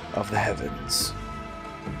power of the heavens.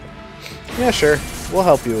 Yeah, sure. We'll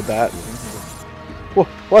help you with that.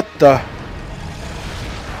 What the?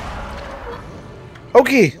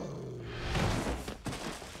 Okay.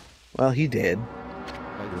 Well, he did.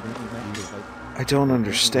 I don't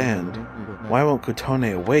understand. Why won't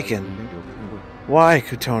Kutone awaken? Why,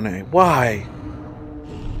 Kutone? Why?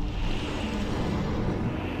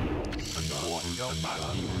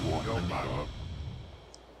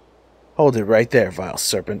 Hold it right there, vile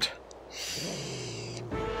serpent.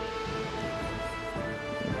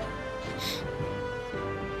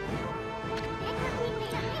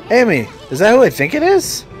 Amy, is that who I think it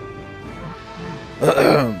is?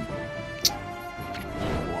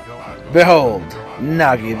 Behold,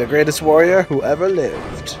 Nagi, the greatest warrior who ever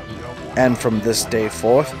lived. And from this day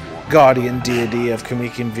forth, guardian deity of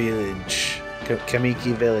Kamiki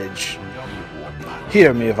Village.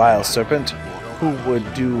 Hear me, vile serpent, who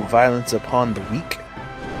would do violence upon the weak.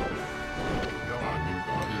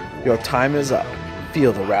 Your time is up.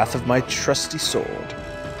 Feel the wrath of my trusty sword.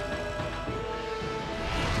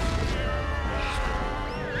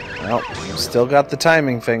 Well, still got the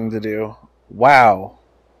timing thing to do. Wow.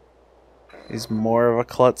 He's more of a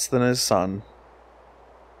klutz than his son.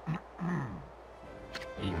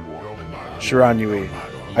 Shiranui,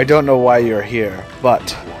 I don't know why you're here, but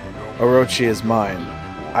Orochi is mine.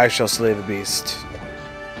 I shall slay the beast.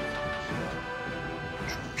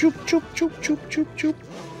 Choop, choop, choop, choop, choop, choop.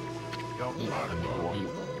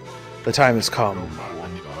 The time has come.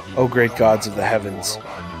 O great gods of the heavens,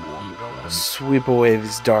 sweep away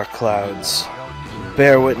these dark clouds.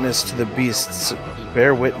 Bear witness to the beasts.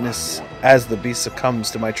 Bear witness as the beast succumbs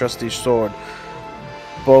to my trusty sword.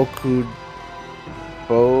 Boku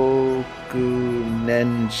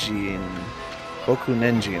Nenjin.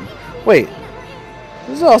 Wait,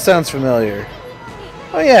 this all sounds familiar.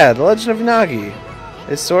 Oh yeah, the Legend of Nagi.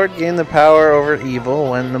 His sword gained the power over evil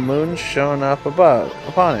when the moon shone up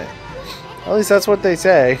upon it. At least that's what they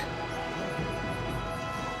say.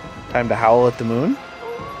 Time to howl at the moon?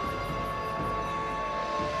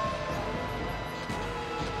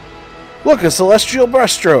 Look, a celestial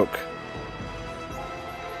brushstroke!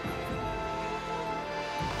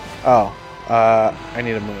 Oh, I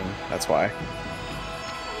need a moon, that's why.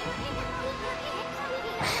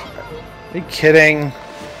 Are you kidding?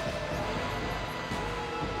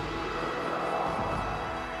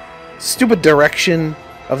 Stupid direction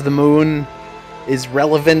of the moon is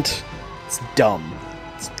relevant. It's dumb.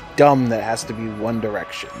 It's dumb that it has to be one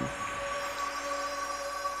direction.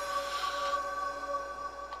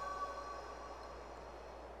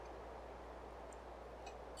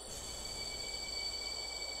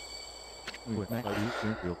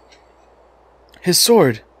 His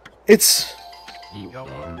sword. It's...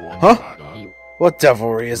 Huh? What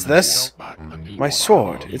devilry is this? My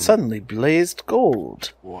sword. It suddenly blazed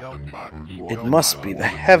gold. It must be the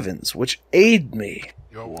heavens which aid me.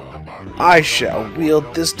 I shall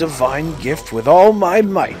wield this divine gift with all my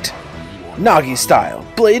might. Nagi style.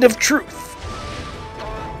 Blade of Truth.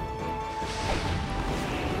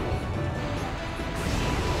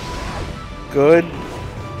 Good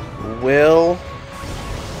will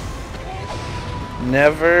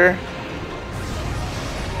never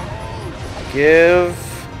give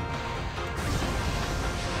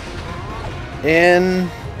in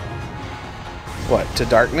what? To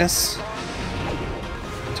darkness?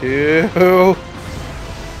 To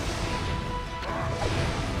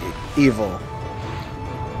evil.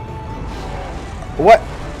 What?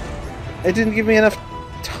 It didn't give me enough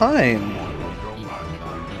time.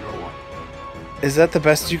 Is that the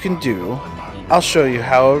best you can do? I'll show you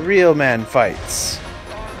how a real man fights.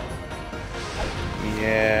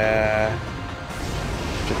 Yeah.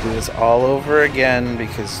 Have to do this all over again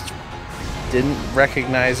because didn't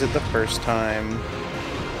recognize it the first time.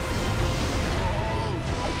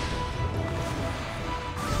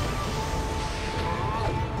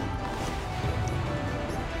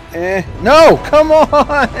 No! Come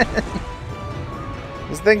on!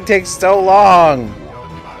 This thing takes so long!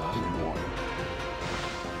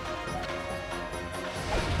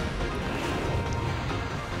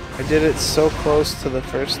 I did it so close to the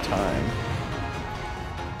first time.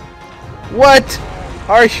 What?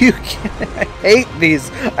 Are you kidding?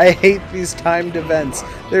 I hate these timed events.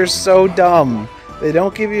 They're so dumb. They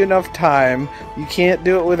don't give you enough time. You can't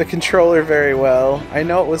do it with a controller very well. I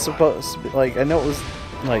know it was supposed to be, like, I know it was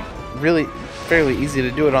like really fairly easy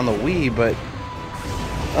to do it on the Wii, but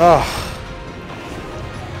ugh.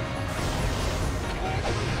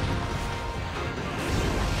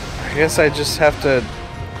 I guess I just have to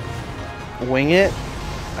wing it,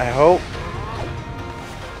 I hope,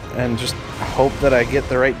 and just hope that I get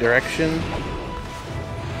the right direction.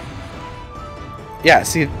 Yeah,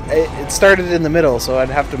 see, it started in the middle, so I'd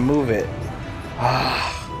have to move it.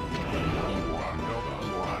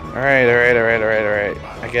 Alright.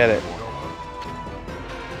 I get it.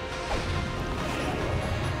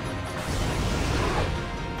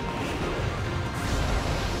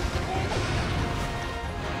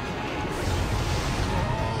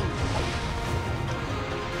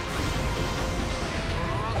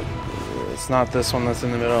 It's not this one that's in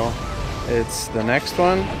the middle. It's the next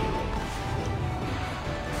one.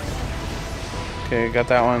 Okay, got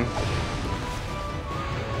that one.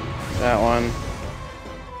 That one.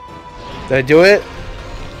 Did I do it?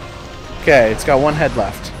 Okay, it's got one head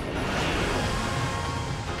left.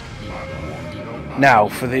 Now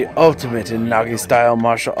for the ultimate in Nagi-style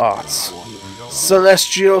martial arts.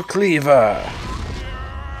 Celestial Cleaver!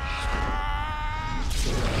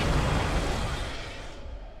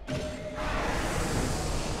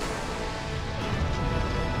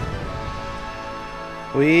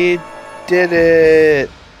 We did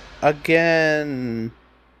it! Again!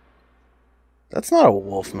 That's not a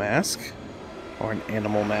wolf mask. Or an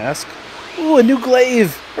animal mask. Ooh, a new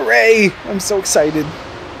glaive! Hooray! I'm so excited.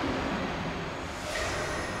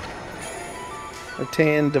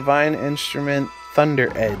 Obtain Divine Instrument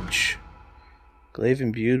Thunder Edge. Glaive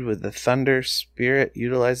imbued with the Thunder Spirit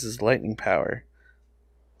utilizes lightning power.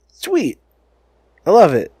 Sweet! I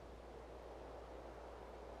love it.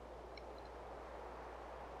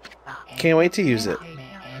 Can't wait to use it.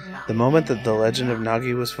 The moment that the legend of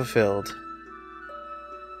Nagi was fulfilled.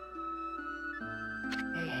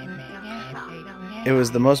 It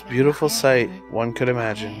was the most beautiful sight one could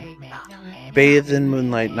imagine. Bathed in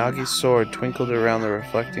moonlight, Nagi's sword twinkled around the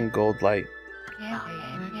reflecting gold light.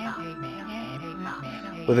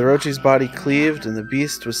 With Orochi's body cleaved and the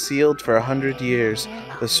beast was sealed for 100 years,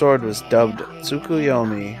 the sword was dubbed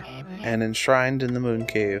Tsukuyomi and enshrined in the moon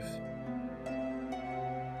cave.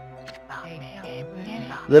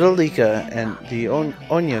 Little Lika and the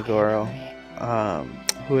Onyagoro,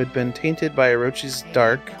 who had been tainted by Orochi's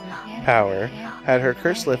dark power, had her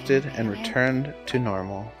curse lifted and returned to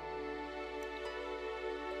normal.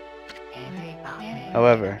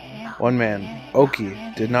 However, one man, Oki,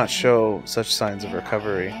 did not show such signs of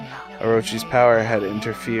recovery. Orochi's power had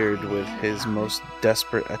interfered with his most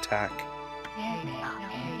desperate attack.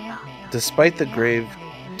 Despite the grave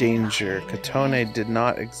danger, Katone did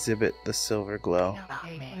not exhibit the silver glow.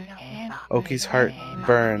 Oki's heart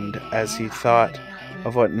burned as he thought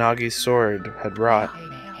of what Nagi's sword had wrought.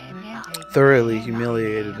 Thoroughly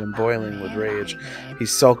humiliated and boiling with rage, he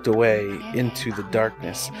sulked away into the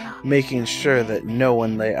darkness, making sure that no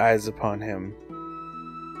one lay eyes upon him.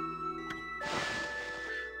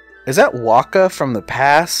 Is that Waka from the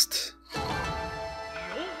past?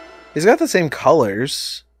 He's got the same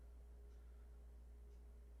colors.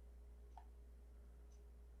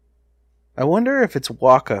 I wonder if it's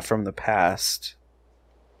Waka from the past.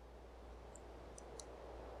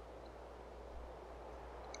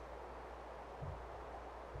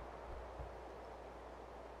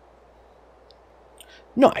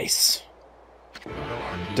 Nice.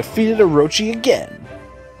 Defeated Orochi again.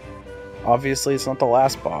 Obviously, it's not the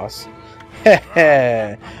last boss.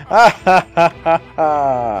 Heh.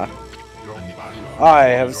 I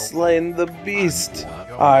have slain the beast.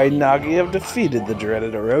 I, Nagi, have defeated the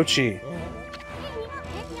dreaded Orochi.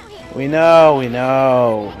 We know, we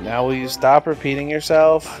know. Now will you stop repeating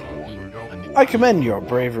yourself? I commend your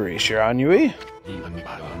bravery, Shiranui.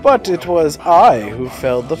 But it was I who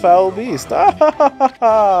felled the foul beast.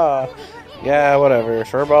 Yeah, whatever.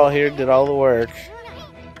 Furball here did all the work.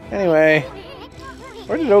 Anyway,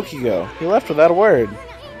 where did Oki go? He left without a word.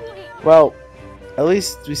 Well, at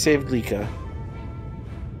least we saved Lika.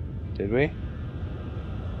 Did we?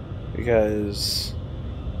 Because...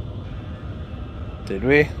 Did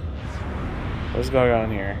we? What's going on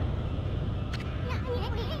here?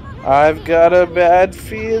 I've got a bad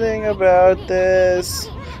feeling about this.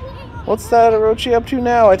 What's that Orochi up to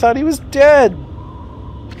now? I thought he was dead.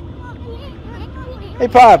 Hey,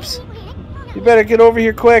 Pops. You better get over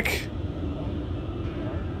here quick.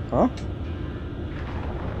 Huh?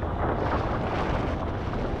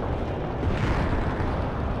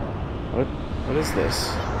 What is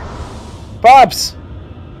this? Pops!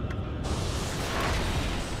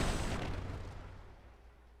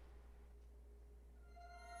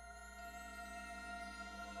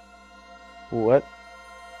 What?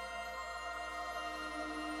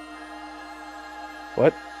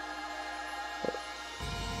 What?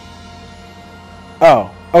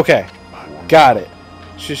 Oh, okay. Got it.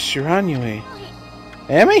 Shiranui.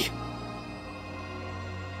 Amy?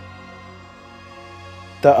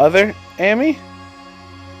 The other Amy?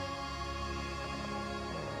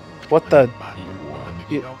 What the?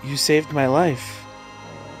 You saved my life.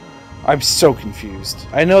 I'm so confused.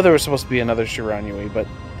 I know there was supposed to be another Shiranui, but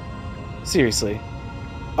seriously.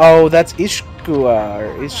 Oh, that's Ishikua,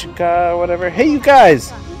 or Ishika, or whatever. Hey, you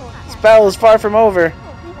guys! This battle is far from over.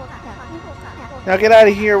 Now get out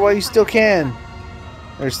of here while you still can.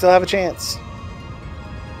 Or still have a chance.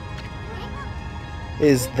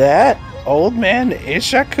 Is that Old Man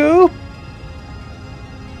Ishaku?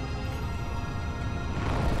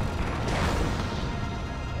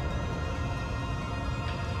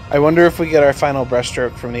 I wonder if we get our final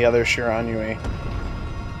brushstroke from the other Shiranui.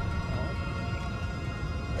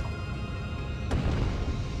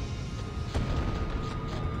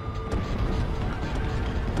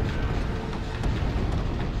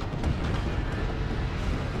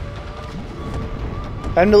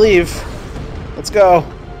 Time to leave. Let's go.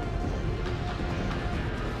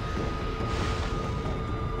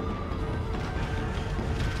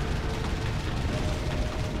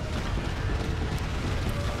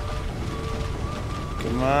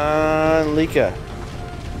 Come on, Lika.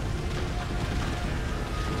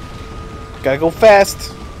 Gotta go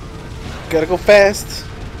fast. Gotta go fast.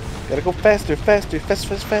 Gotta go faster, faster,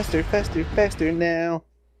 faster, faster, faster, faster now.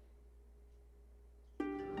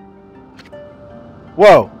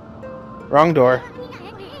 Whoa! Wrong door.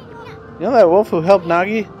 You know that wolf who helped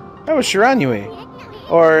Nagi? That was Shiranui.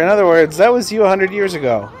 Or, in other words, that was you 100 years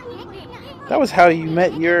ago. That was how you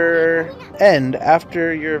met your end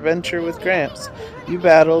after your adventure with Gramps. You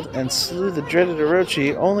battled and slew the dreaded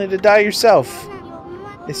Orochi, only to die yourself.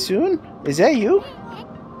 Soon? Is that you?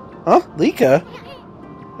 Huh? Lika?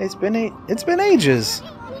 It's been ages.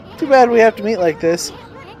 Too bad we have to meet like this.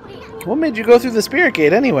 What made you go through the Spirit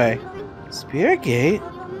Gate anyway? Spirit Gate?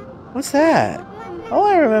 What's that? All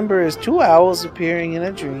I remember is two owls appearing in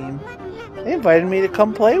a dream. They invited me to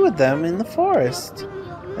come play with them in the forest.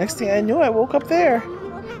 Next thing I knew, I woke up there.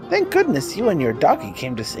 Thank goodness you and your doggy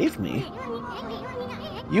came to save me.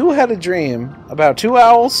 You had a dream about two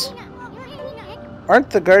owls?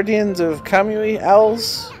 Aren't the guardians of Kamui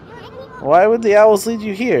owls? Why would the owls lead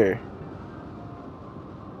you here?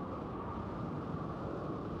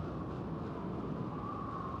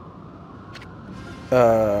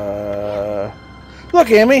 Look,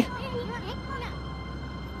 Amy!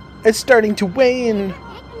 It's starting to wane!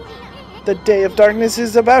 The day of darkness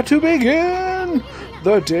is about to begin!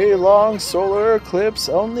 The day-long solar eclipse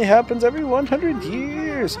only happens every 100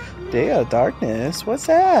 years! Day of darkness? What's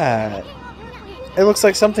that? It looks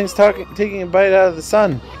like something's taking a bite out of the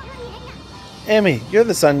sun. Amy, you're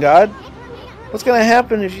the sun god. What's gonna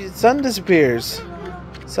happen if the sun disappears?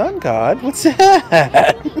 Sun god? What's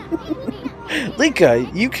that? Lika,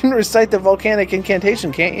 you can recite the volcanic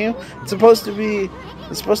incantation, can't you? It's supposed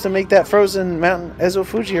to make that frozen mountain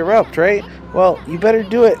Ezofuji erupt, right? Well, you better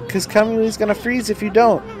do it, because Kamui's gonna freeze if you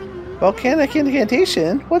don't. Volcanic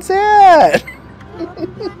incantation? What's that?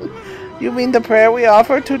 You mean the prayer we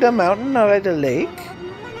offer to the mountain or the lake?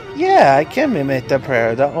 Yeah, I can mimic the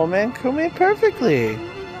prayer the old man Kumi perfectly.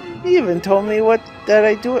 He even told me that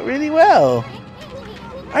I do it really well.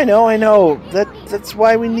 I know. That's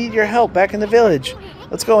why we need your help back in the village.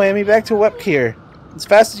 Let's go, Amy, back to Wepkir. As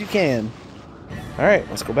fast as you can. Alright,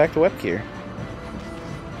 let's go back to Wepkir.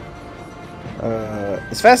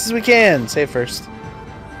 As fast as we can! Save first.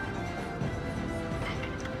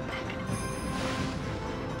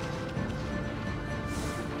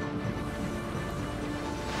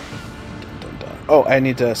 Oh, I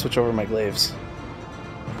need to switch over my glaives.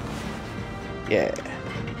 Yeah.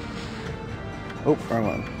 Oh, wrong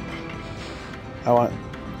one. I want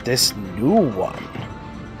this new one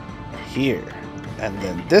here, and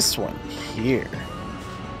then this one here.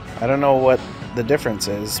 I don't know what the difference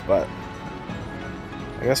is, but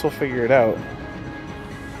I guess we'll figure it out.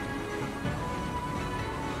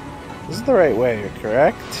 This is the right way,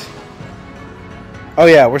 correct? Oh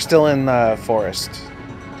yeah, we're still in the forest.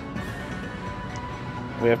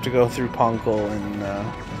 We have to go through Ponkel and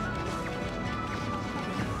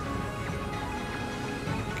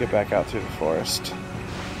get back out through the forest.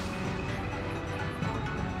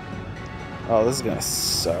 Oh, this is gonna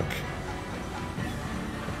suck.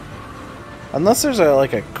 Unless there's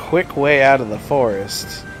like a quick way out of the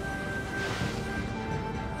forest.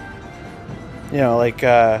 You know, like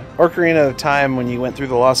Ocarina of Time when you went through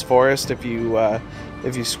the Lost Forest. If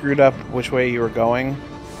you screwed up which way you were going,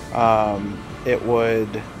 it would.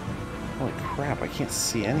 Holy crap! I can't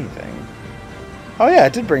see anything. Oh yeah,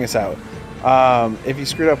 it did bring us out. If you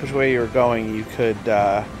screwed up which way you were going, you could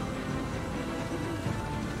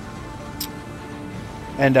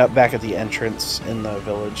end up back at the entrance in the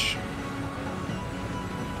village.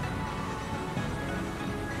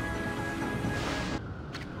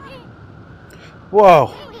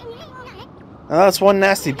 Whoa! Now that's one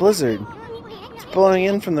nasty blizzard. It's blowing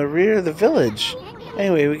in from the rear of the village.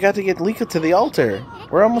 Anyway, we got to get Lika to the altar.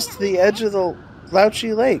 We're almost to the edge of the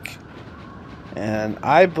Lauchi Lake. And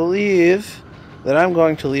I believe that I'm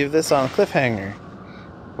going to leave this on a cliffhanger.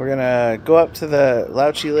 We're gonna go up to the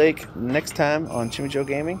Lauchi Lake next time on Chimyjoe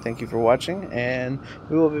Gaming. Thank you for watching, and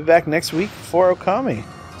we will be back next week for Okami.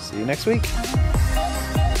 See you next week.